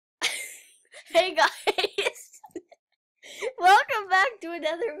Hey guys, welcome back to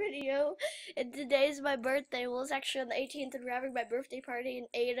another video. And today's my birthday. Well, it's actually on the 18th, and we're having my birthday party. And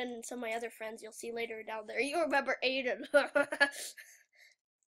Aiden and some of my other friends you'll see later down there. You remember Aiden?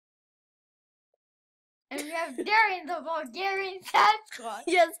 And we have Darian, the Bulgarian Sasquatch.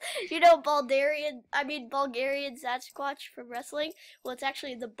 Yes, you know Bulgarian Sasquatch from wrestling. Well, it's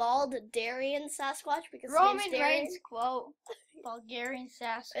actually the bald Darian Sasquatch because Roman his name's Darian. Reigns quote: Bulgarian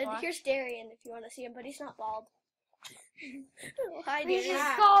Sasquatch. And here's Darian if you want to see him, but he's not bald. Hi, We Darian.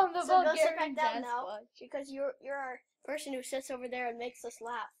 just call him the So go sit Bulgarian back down now, Sasquatch. because you're our person who sits over there and makes us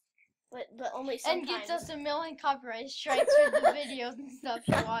laugh, but only sometimes. And gets us a million copyright strikes for the videos and stuff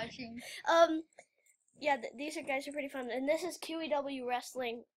you're watching. Yeah, these guys are pretty fun, and this is QEW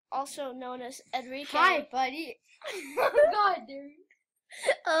Wrestling, also known as Enrique. Hi, buddy. Oh God, Darian.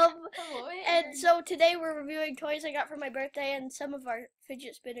 And so today we're reviewing toys I got for my birthday and some of our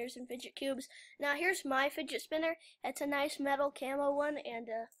fidget spinners and fidget cubes. Now here's my fidget spinner. It's a nice metal camo one and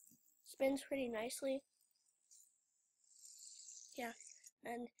spins pretty nicely. Yeah,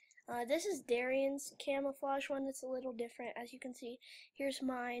 and this is Darian's camouflage one. That's a little different, as you can see. Here's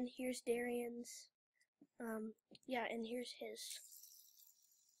mine. Here's Darian's. Yeah, and here's his.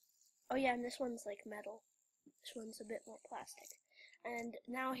 Oh yeah, and this one's like metal. This one's a bit more plastic. And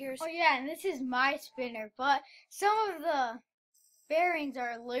now here's... Oh yeah, and this is my spinner, but some of the bearings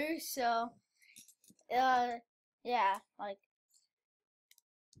are loose, so, yeah, like,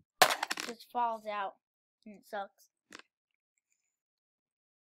 just falls out, and it sucks.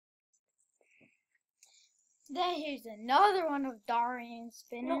 Then here's another one of Darian's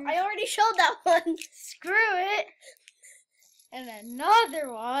spinners. No, I already showed that one. Screw it. And another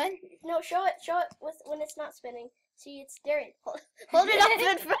one. No, show it when it's not spinning. See, it's Darian. Hold it up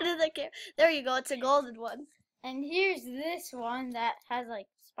in front of the camera. There you go. It's a golden one. And here's this one that has like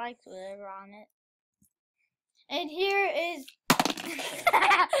spikes or whatever on it. And here is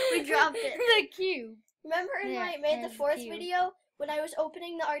we dropped it. The cube. Remember in my Made the Fourth video when I was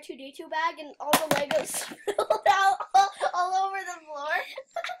opening the R2-D2 bag and all the Legos spilled out all over the floor?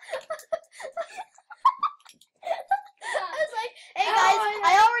 I was like, hey guys,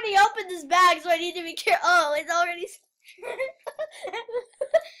 I already opened this bag, so I need to be careful. Oh, it's already...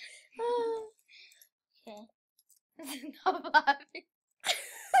 Okay. Not laughing.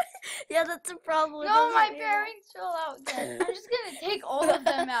 Yeah, that's a problem. No, my bearings fell out again. I'm just gonna take all of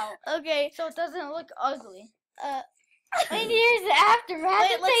them out. Okay. So it doesn't look ugly. And here's the aftermath.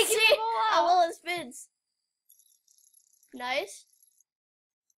 Wait, let's taking see them all how out. well it spins. Nice.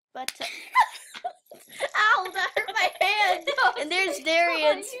 But, ow, that hurt my hand. No, And there's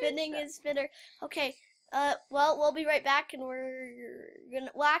Darian spinning his spinner. Okay, well, we'll be right back, and we're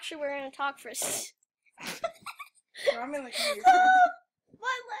gonna talk for a second. I'm in the computer.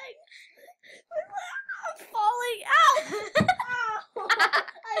 My leg! I'm falling! Ow! Ow!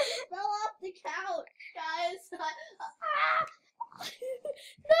 I just fell off the couch, guys.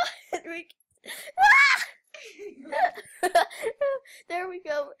 No, Enrique. There we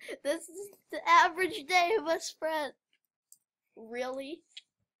go. This is the average day of a spread. Really?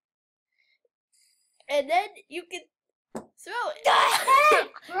 And then you can throw it.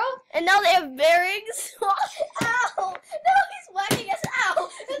 Bro. And now they have bearings. Ow! No, he's whacking us. Ow!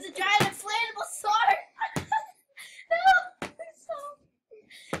 It's a giant inflatable sword. No!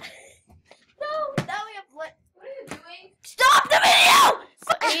 No! Now we have what? What are you doing? Stop the video!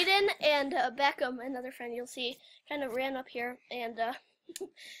 So Aiden and Beckham, another friend you'll see, kind of ran up here and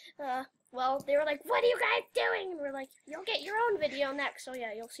well, they were like, "What are you guys doing?" And we're like, "You'll get your own video next." So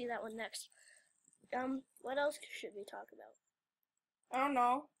yeah, you'll see that one next. What else should we talk about? I don't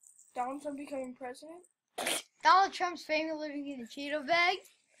know. Donald Trump becoming president? Donald Trump's family living in a Cheeto bag.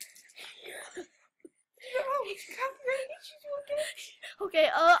 Okay,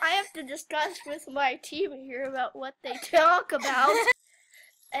 I have to discuss with my team here about what they talk about.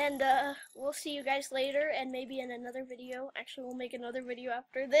 And, we'll see you guys later, and maybe in another video. Actually, we'll make another video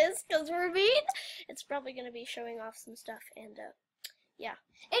after this, because we're mean. It's probably going to be showing off some stuff, and, yeah.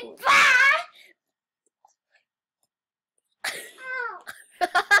 And bye!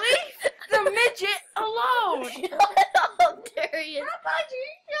 Leave the midget alone! Shut up, Darian. How about you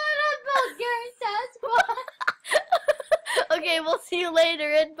shut up, Bulgarian Sasquatch? Okay, we'll see you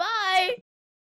later, and bye!